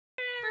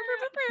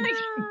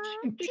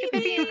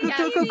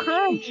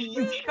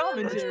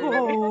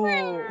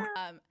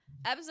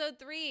Episode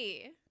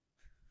 3.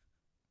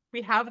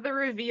 We have the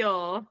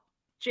reveal.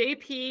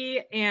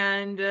 JP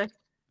and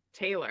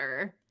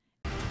Taylor.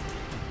 Oh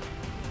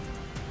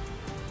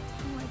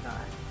my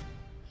god.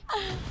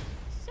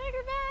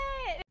 Sugar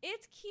butt!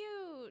 It's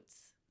cute.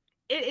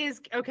 It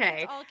is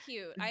okay. It's all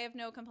cute. I have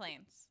no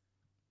complaints.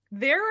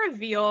 Their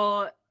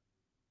reveal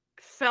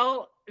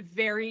felt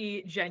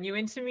very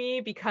genuine to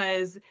me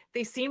because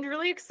they seemed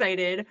really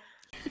excited.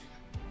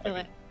 Feel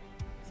it.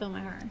 Feel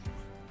my heart.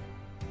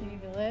 Can you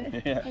feel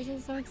it? Yeah. This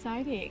is so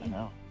exciting. I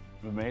know.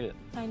 We made it.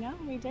 I know,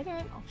 we did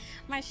it.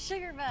 My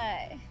sugar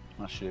butt.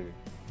 My sugar.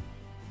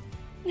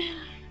 Yeah.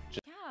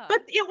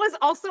 But it was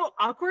also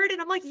awkward,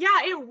 and I'm like,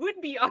 yeah, it would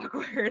be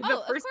awkward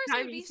the first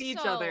time you see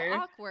each other.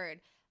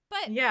 Awkward.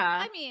 But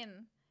yeah, I mean,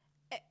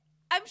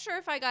 I'm sure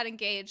if I got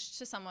engaged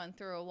to someone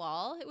through a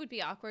wall, it would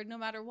be awkward no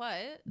matter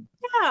what.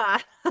 Yeah.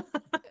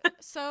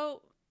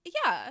 So,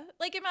 yeah,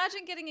 like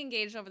imagine getting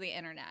engaged over the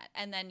internet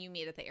and then you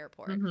meet at the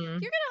airport. Mhm. You're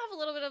going to have a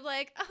little bit of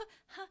like,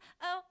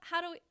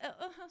 how do we,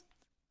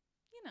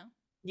 you know.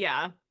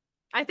 Yeah.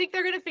 I think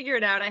they're going to figure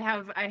it out.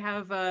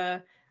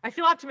 I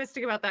feel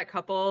optimistic about that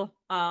couple.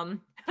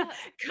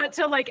 Cut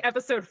to like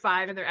episode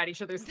 5 and they're at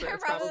each other's throats.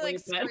 They're probably like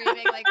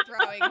screaming, like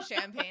throwing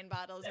champagne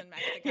bottles in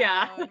Mexico.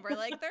 Yeah. And we're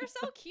like, they're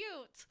so cute.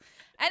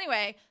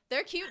 Anyway,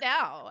 they're cute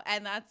now.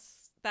 And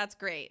that's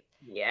great.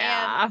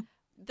 Yeah. And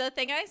the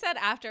thing I said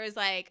after is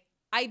like,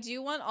 I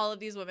do want all of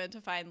these women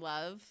to find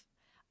love.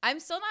 I'm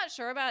still not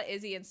sure about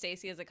Izzy and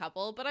Stacey as a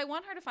couple, but I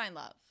want her to find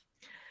love.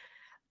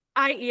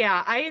 I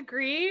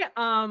agree.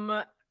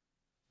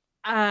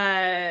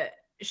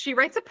 She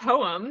writes a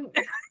poem.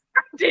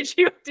 Did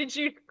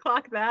you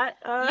clock that?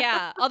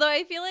 Yeah. Although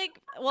I feel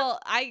like, well,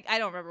 I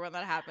don't remember when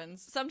that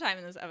happens. Sometime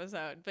in this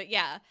episode. But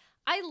yeah,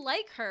 I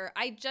like her.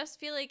 I just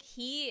feel like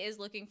he is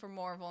looking for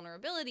more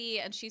vulnerability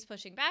and she's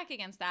pushing back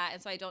against that.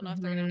 And so I don't know if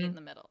they're going to meet in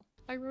the middle.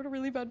 I wrote a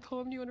really bad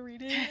poem. Do you want to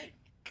read it?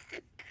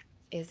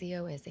 Izzy,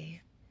 oh Izzy,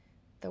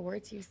 the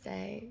words you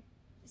say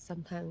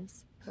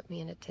sometimes put me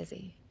in a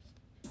tizzy.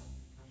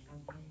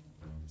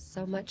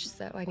 So much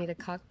so I need a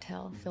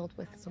cocktail filled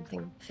with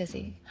something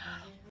fizzy.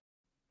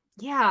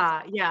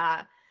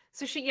 Yeah.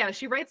 So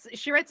she writes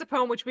a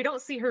poem which we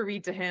don't see her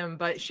read to him,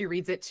 but she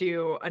reads it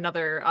to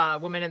another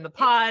woman in the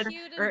pod. It's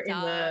cute and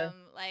dumb.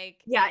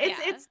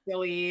 It's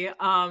silly.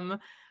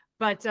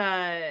 But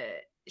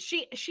I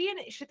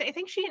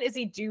think she and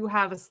Izzy do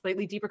have a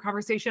slightly deeper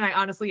conversation.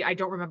 I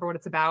don't remember what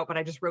it's about, but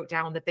I just wrote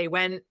down that they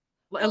went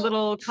a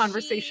little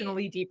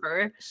conversationally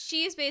deeper.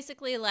 She's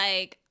basically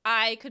like,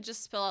 I could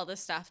just spill all this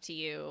stuff to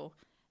you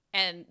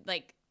and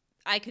like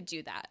I could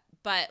do that.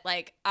 But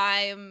like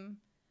I'm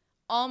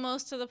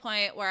almost to the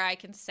point where I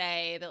can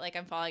say that like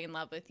I'm falling in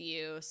love with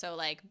you. So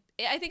like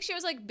I think she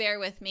was like, bear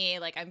with me,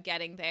 like I'm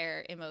getting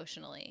there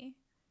emotionally.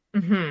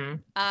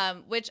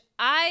 Mm-hmm. Which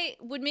I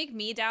would make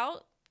me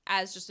doubt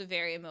as just a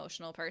very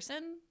emotional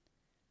person.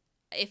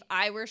 If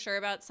I were sure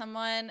about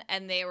someone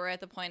and they were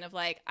at the point of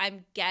like,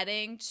 I'm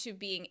getting to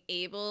being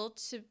able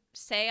to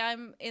say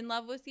I'm in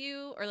love with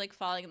you or like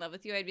falling in love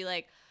with you, I'd be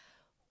like,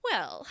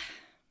 well,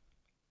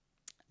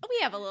 we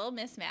have a little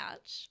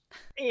mismatch.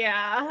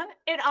 Yeah.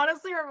 It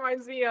honestly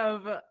reminds me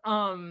of,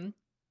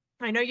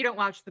 I know you don't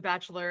watch the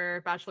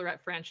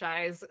Bachelorette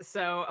franchise,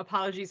 so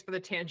apologies for the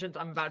tangent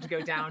I'm about to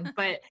go down,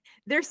 but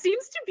there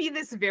seems to be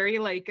this very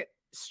like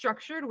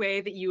structured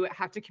way that you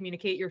have to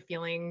communicate your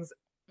feelings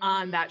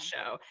on that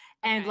show.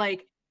 And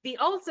like the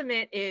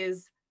ultimate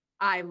is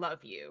I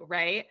love you,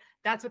 right?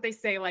 That's what they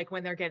say like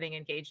when they're getting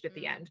engaged at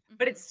the end.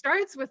 But it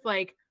starts with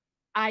like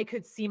I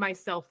could see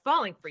myself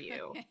falling for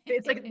you.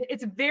 It's like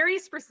it's very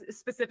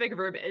specific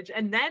verbiage.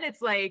 And then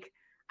it's like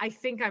I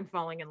think I'm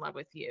falling in love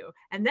with you.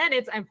 And then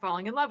it's I'm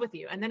falling in love with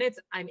you. And then it's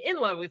I'm in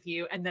love with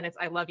you. And then it's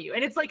I love you.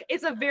 And it's like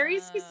it's a very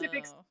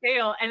specific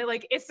scale. And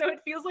it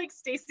feels like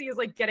Stacey is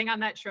like getting on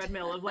that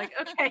treadmill of like,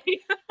 okay.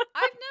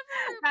 I've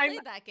never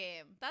played that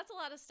game. That's a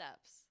lot of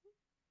steps.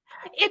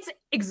 It's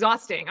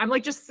exhausting. I'm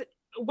like, just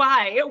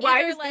why?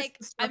 Why is like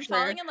this I'm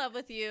falling in love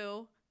with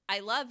you, I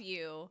love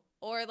you,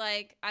 or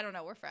like I don't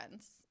know, we're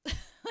friends.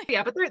 Like,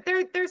 yeah, but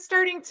they're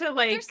starting to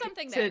like there's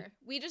something there.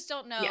 We just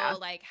don't know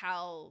like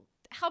how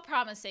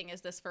promising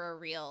is this for a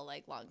real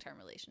like long-term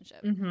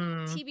relationship.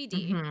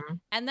 TBD.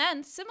 And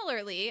then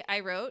similarly, I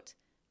wrote,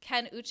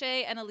 can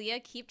Uche and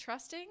Aaliyah keep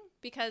trusting?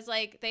 Because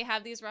like they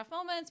have these rough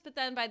moments, but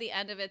then by the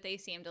end of it, they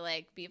seem to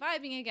like be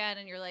vibing again.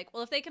 And you're like,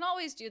 well, if they can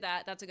always do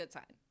that, that's a good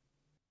sign.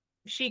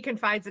 She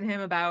confides in him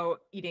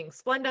about eating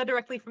Splenda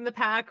directly from the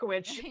pack,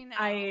 which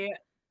I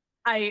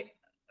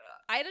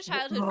had a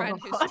childhood friend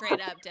who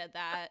straight up did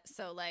that.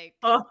 So like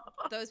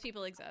those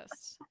people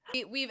exist.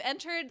 We've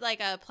entered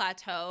like a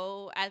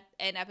plateau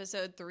in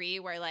episode 3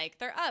 where like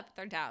they're up,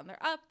 they're down,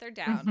 they're up, they're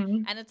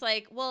down. And it's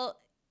like, well,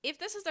 if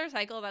this is their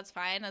cycle, that's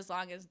fine as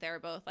long as they're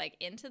both like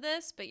into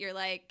this. But you're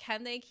like,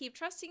 can they keep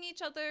trusting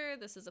each other?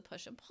 This is a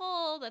push and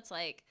pull. That's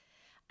like,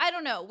 I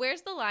don't know.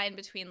 Where's the line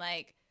between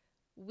like,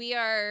 we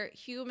are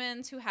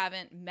humans who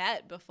haven't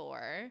met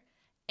before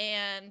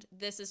and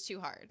this is too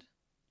hard?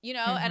 You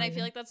know, and I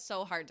feel like that's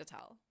so hard to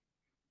tell.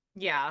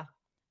 Yeah.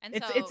 And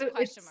so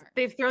question mark.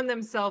 They've thrown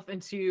themselves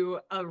into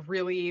a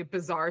really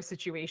bizarre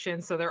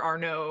situation, so there are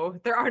no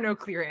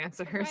clear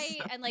answers.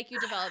 Right. And like you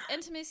develop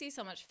intimacy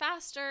so much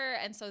faster,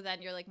 and so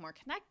then you're like more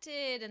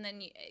connected, and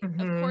then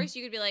of course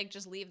you could be like,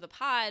 just leave the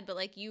pod, but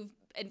like you've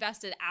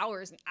invested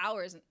hours and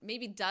hours,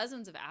 maybe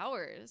dozens of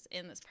hours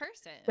in this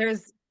person.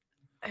 There's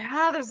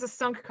a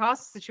sunk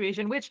cost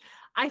situation, which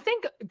I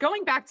think,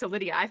 going back to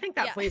Lydia, I think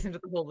that plays into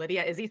the whole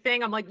Lydia Izzy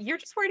thing. I'm like, you're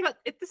just worried about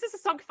it. This is a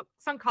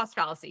sunk cost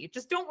fallacy.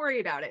 Just don't worry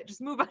about it. Just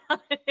move on.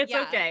 It's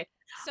okay.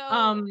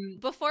 So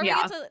before we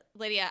get to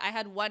Lydia, I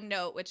had one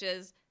note, which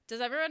is, does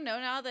everyone know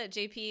now that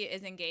JP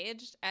is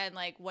engaged? And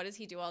like, what does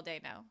he do all day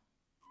now?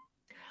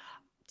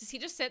 Does he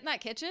just sit in that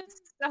kitchen?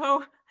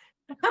 So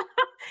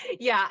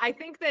yeah, I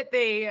think that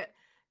they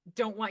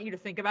don't want you to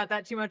think about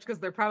that too much, because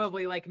they're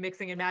probably like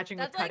mixing and matching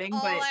with cutting.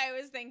 That's like all I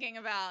was thinking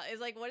about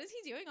is like, what is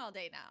he doing all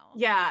day now?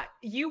 Yeah,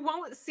 you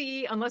won't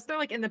see, unless they're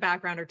like in the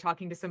background or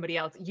talking to somebody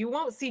else, you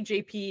won't see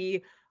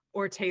JP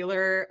or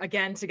Taylor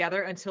again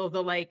together until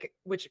the like,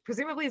 which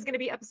presumably is going to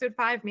be episode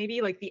 5,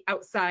 maybe like the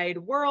outside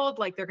world,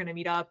 like they're going to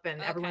meet up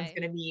and everyone's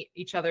going to meet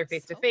each other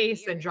face to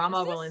face, and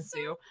drama will ensue.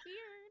 So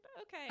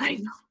weird. Okay. I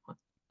know.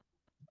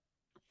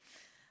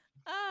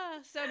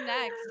 So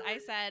next, I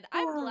said,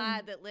 I'm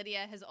glad that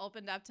Lydia has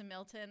opened up to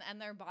Milton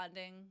and they're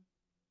bonding.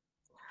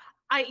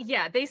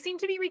 Yeah, they seem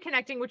to be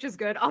reconnecting, which is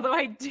good. Although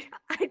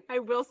I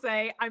will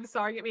say, I'm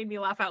sorry, it made me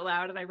laugh out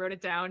loud, and I wrote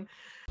it down.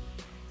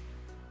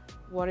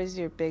 What is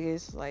your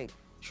biggest like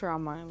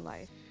trauma in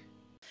life?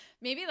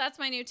 Maybe that's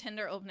my new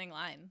Tinder opening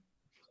line.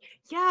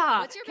 Yeah.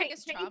 What's your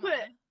biggest trauma?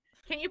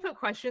 Can you put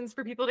questions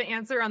for people to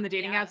answer on the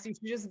dating apps? You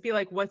should just be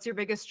like, what's your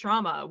biggest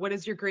trauma? What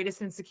is your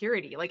greatest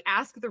insecurity? Like,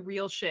 ask the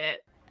real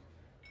shit.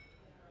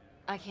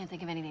 I can't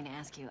think of anything to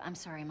ask you. I'm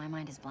sorry, my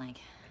mind is blank.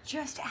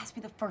 Just ask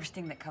me the first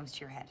thing that comes to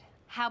your head.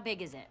 How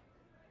big is it?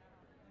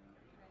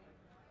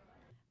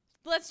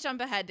 Let's jump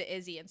ahead to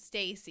Izzy and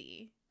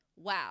Stacy.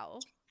 Wow.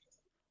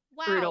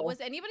 Brutal. Was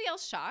anybody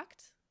else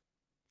shocked?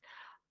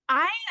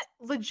 I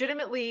was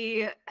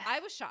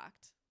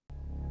shocked.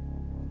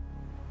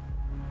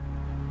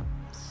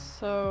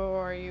 So,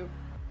 are you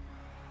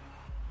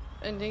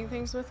ending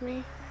things with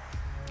me?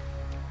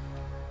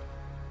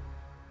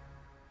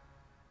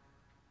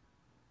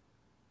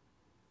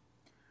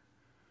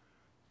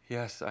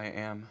 Yes, I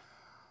am.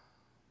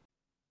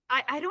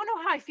 I don't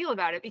know how I feel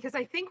about it, because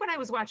I think when I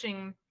was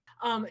watching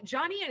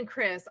Johnny and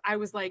Chris, I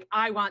was like,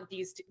 I want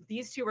these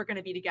two are going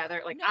to be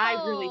together. Like, I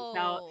really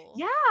felt,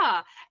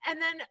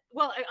 and then,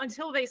 well,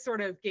 until they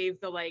sort of gave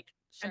the like,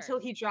 until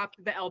he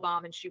dropped the L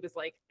bomb and she was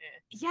like, eh.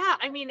 Yeah,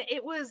 I mean,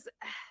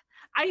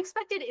 I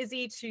expected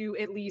Izzy to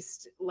at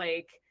least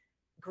like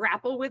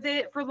grapple with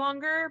it for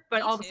longer,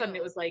 but all of a sudden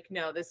it was like,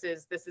 no, this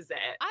is it.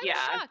 I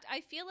was shocked.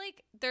 I feel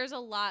like there's a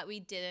lot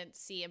we didn't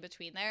see in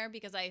between there,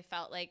 because I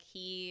felt like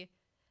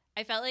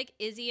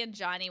Izzy and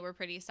Johnny were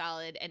pretty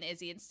solid, and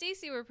Izzy and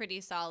Stacy were pretty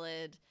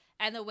solid.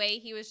 And the way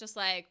he was just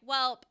like,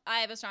 well, I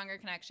have a stronger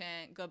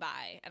connection,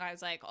 goodbye. And I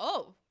was like,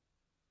 oh.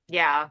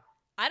 Yeah.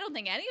 I don't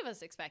think any of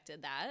us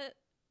expected that.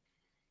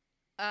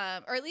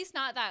 Or at least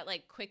not that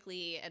like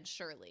quickly and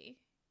surely.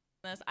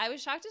 I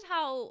was shocked at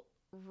how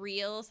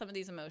real some of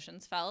these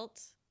emotions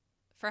felt,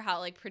 for how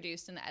like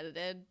produced and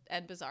edited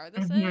and bizarre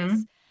this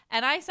is.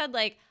 And I said,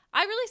 like,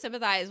 I really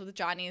sympathize with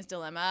Johnny's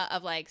dilemma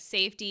of like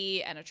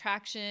safety and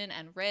attraction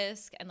and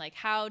risk, and like,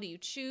 how do you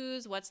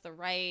choose what's the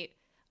right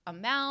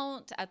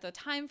amount at the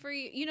time for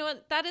you? You know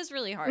what? That is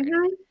really hard.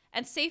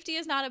 And safety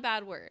is not a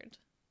bad word.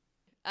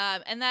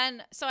 And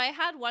then, so I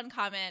had one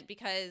comment,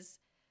 because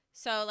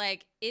so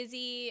like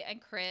Izzy and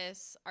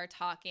Chris are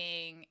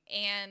talking,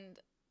 and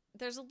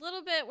there's a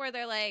little bit where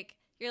they're like,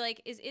 you're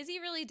like, is Izzy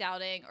really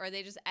doubting, or are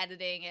they just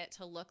editing it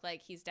to look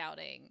like he's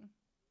doubting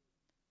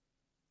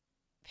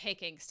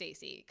picking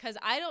Stacy? Because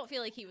I don't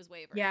feel like he was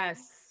wavering.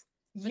 Yes,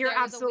 but you're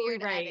absolutely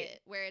right.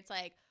 Edit where it's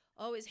like,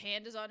 oh, his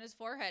hand is on his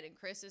forehead, and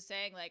Chris is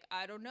saying like,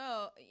 I don't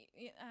know.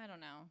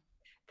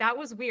 That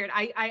was weird.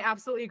 I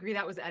absolutely agree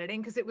that was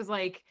editing, because it was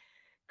like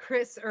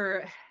Chris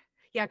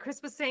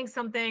was saying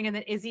something, and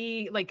then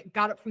Izzy like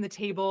got up from the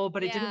table,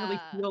 but it didn't really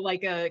feel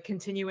like a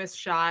continuous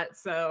shot.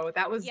 So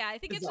that was I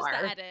think bizarre.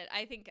 It's just the edit.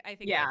 I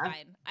think they're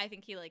fine. I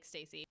think he likes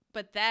Stacy.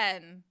 But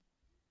then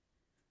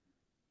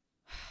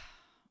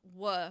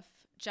woof,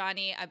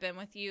 Johnny, I've been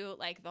with you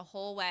like the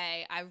whole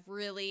way. I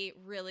really,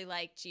 really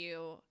liked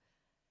you.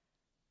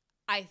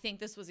 I think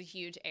this was a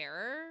huge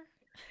error.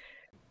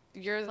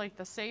 You're like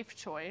the safe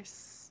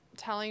choice,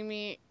 telling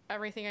me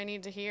everything I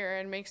need to hear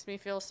and makes me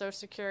feel so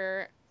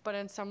secure. But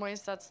in some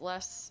ways, that's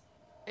less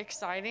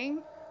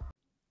exciting.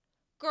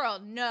 Girl,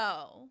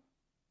 no.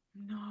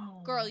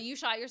 No. Girl, you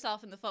shot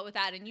yourself in the foot with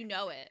that, and you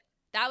know it.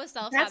 That was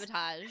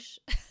self-sabotage.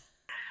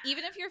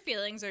 Even if your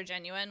feelings are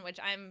genuine, which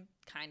I'm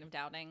kind of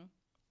doubting,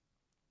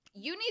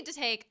 you need to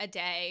take a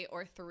day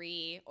or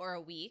 3 or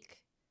a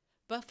week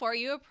before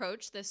you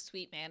approach this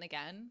sweet man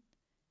again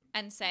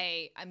and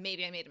say,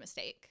 maybe I made a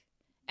mistake.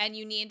 And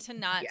you need to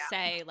not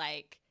say,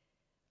 like,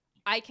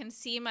 I can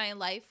see my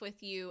life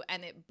with you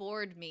and it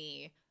bored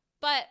me,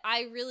 but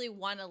I really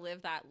want to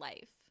live that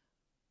life.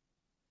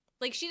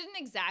 Like, she didn't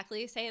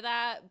exactly say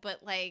that, but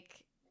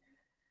like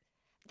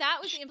that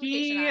was the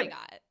implication I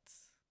got.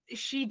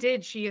 She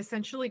did. She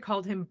essentially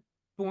called him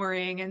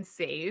boring and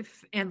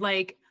safe. And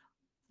like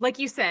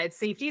you said,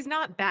 safety is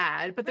not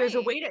bad, but there's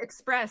a way to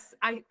express,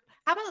 how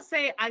about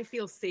say I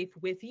feel safe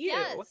with you?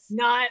 Yes.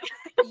 Not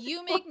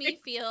you make me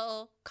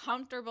feel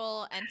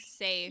comfortable and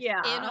safe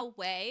in a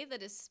way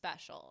that is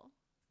special.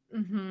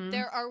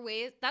 There are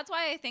ways. That's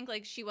why I think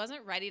like she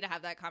wasn't ready to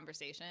have that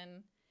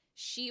conversation.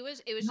 It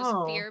was just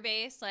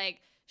fear-based, like,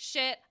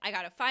 shit, I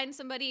gotta find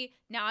somebody.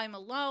 Now I'm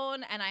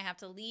alone and I have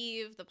to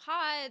leave the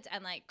pods,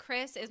 and like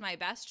Chris is my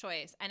best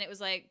choice. And it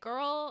was like,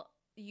 girl,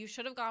 you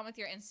should have gone with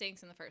your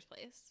instincts in the first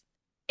place.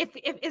 If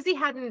Izzy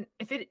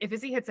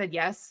had said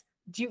yes,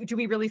 do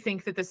we really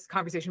think that this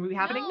conversation would be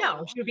happening?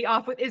 No, she would be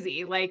off with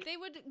Izzy. Like, they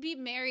would be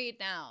married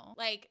now.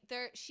 Like,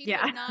 she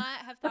would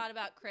not have thought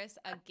about Chris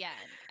again.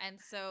 And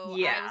so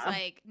I was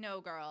like,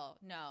 no, girl,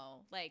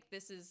 no. Like,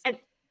 this is.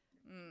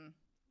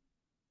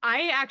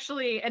 I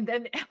actually, and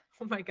then,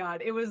 oh my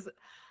God, it was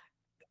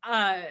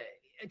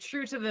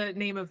true to the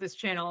name of this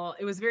channel.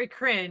 It was very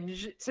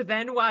cringe to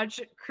then watch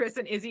Chris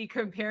and Izzy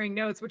comparing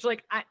notes, which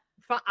like,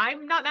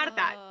 I'm not mad at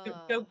that.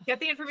 Go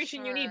get the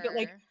information you need. But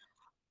like,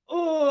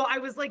 I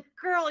was like,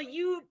 girl,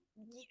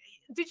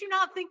 did you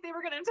not think they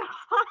were going to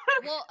talk?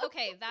 Well,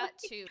 okay, that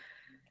too.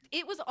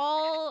 It was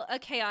all a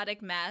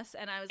chaotic mess.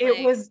 And I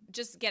was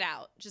just get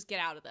out. Just get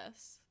out of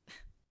this.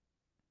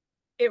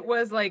 It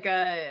was like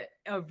a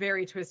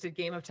very twisted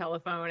game of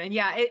telephone. And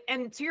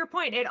and to your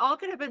point, it all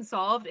could have been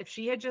solved if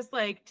she had just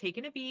like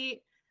taken a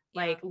beat,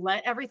 like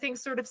let everything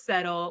sort of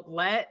settle,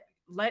 let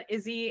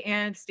Izzy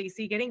and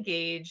Stacey get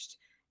engaged,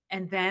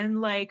 and then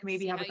like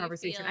maybe have a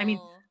conversation. I mean,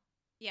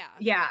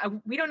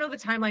 we don't know the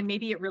timeline.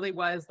 Maybe it really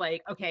was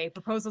like, okay,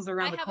 proposals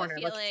around the corner.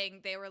 I have a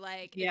feeling they were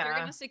like, if you're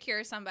going to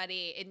secure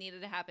somebody, it needed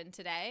to happen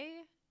today.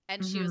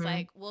 And she was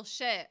like, well,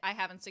 shit, I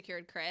haven't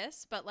secured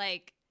Chris, but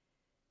like,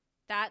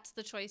 that's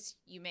the choice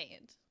you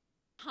made.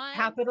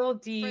 Capital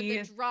D for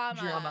the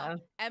drama.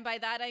 And by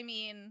that, I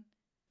mean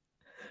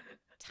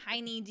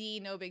tiny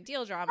d, no big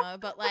deal drama.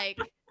 But like,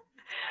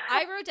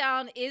 I wrote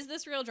down, is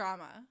this real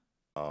drama?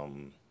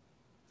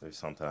 There's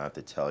something I have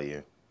to tell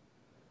you.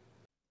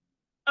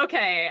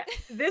 Okay,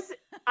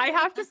 I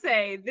have to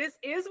say, this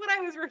is what I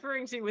was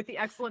referring to with the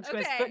excellent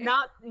twist, but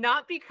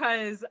not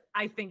because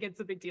I think it's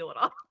a big deal at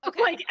all.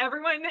 Okay. Like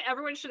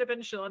everyone should have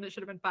been chill and it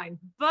should have been fine.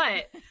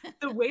 But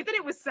the way that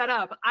it was set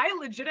up, I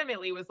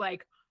legitimately was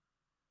like,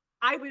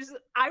 I was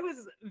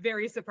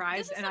very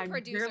surprised, and I'm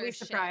really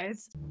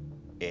surprised.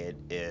 It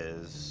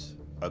is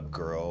a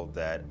girl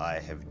that I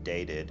have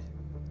dated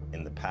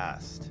in the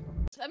past.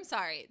 I'm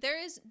sorry,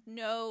 there is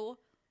no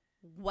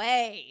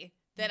way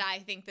that I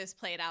think this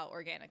played out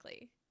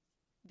organically.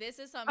 This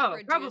is some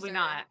producer probably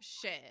not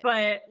shit.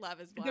 But Love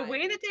is Blind. The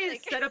way that they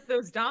set up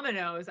those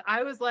dominoes,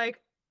 I was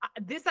like,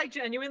 this I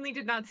genuinely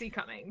did not see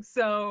coming.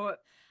 So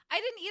I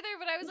didn't either,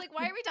 but I was like,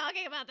 why are we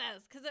talking about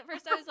this? Because at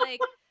first I was like,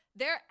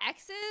 they're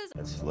exes.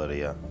 It's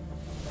Lydia.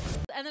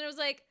 And then it was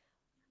like,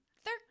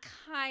 they're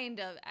kind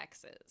of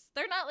exes.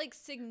 They're not like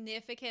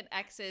significant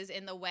exes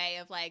in the way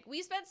of like,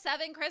 we spent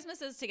 7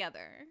 Christmases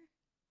together.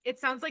 It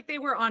sounds like they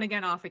were on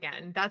again, off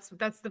again. That's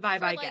the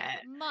vibe I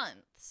get.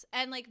 Months.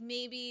 And like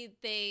maybe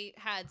they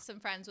had some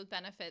friends with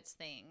benefits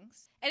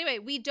things. Anyway,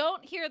 we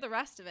don't hear the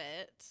rest of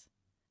it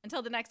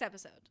until the next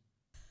episode.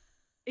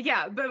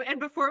 Yeah, and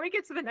before we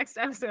get to the next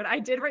episode, I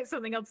did write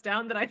something else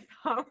down that I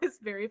thought was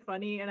very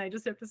funny, and I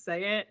just have to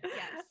say it.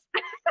 Yes.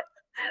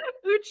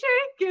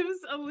 Uche gives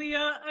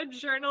Aaliyah a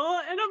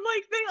journal, and I'm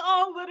like, they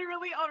all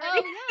literally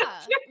already.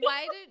 Oh yeah.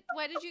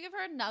 Why did you give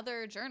her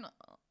another journal?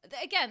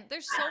 Again,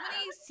 there's so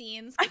many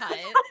scenes cut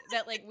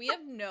that like we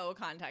have no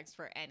context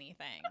for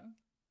anything.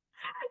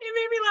 It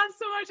made me laugh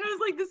so much. I was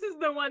like, this is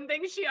the one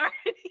thing she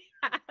already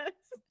has.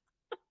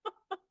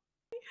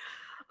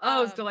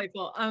 It's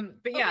delightful.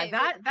 But yeah,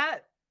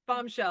 that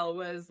bombshell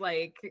was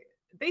like,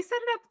 they set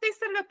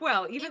it up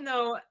well, even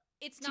though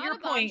it's not a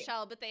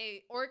bombshell, but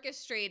they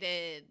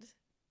orchestrated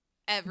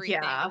everything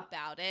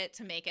about it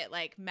to make it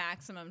like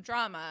maximum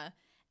drama.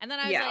 And then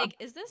I was like,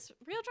 is this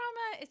real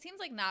drama? It seems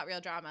like not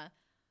real drama.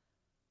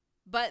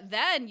 But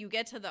then you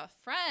get to the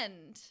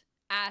friend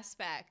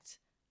aspect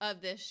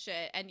of this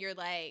shit and you're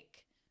like,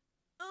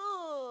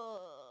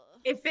 oh.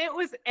 If it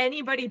was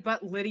anybody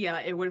but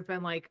Lydia, it would have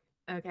been like,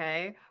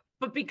 okay.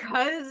 But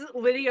because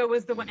Lydia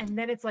was the one, and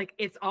then it's like,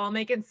 it's all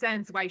making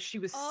sense why she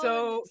was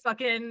so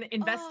fucking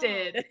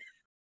invested.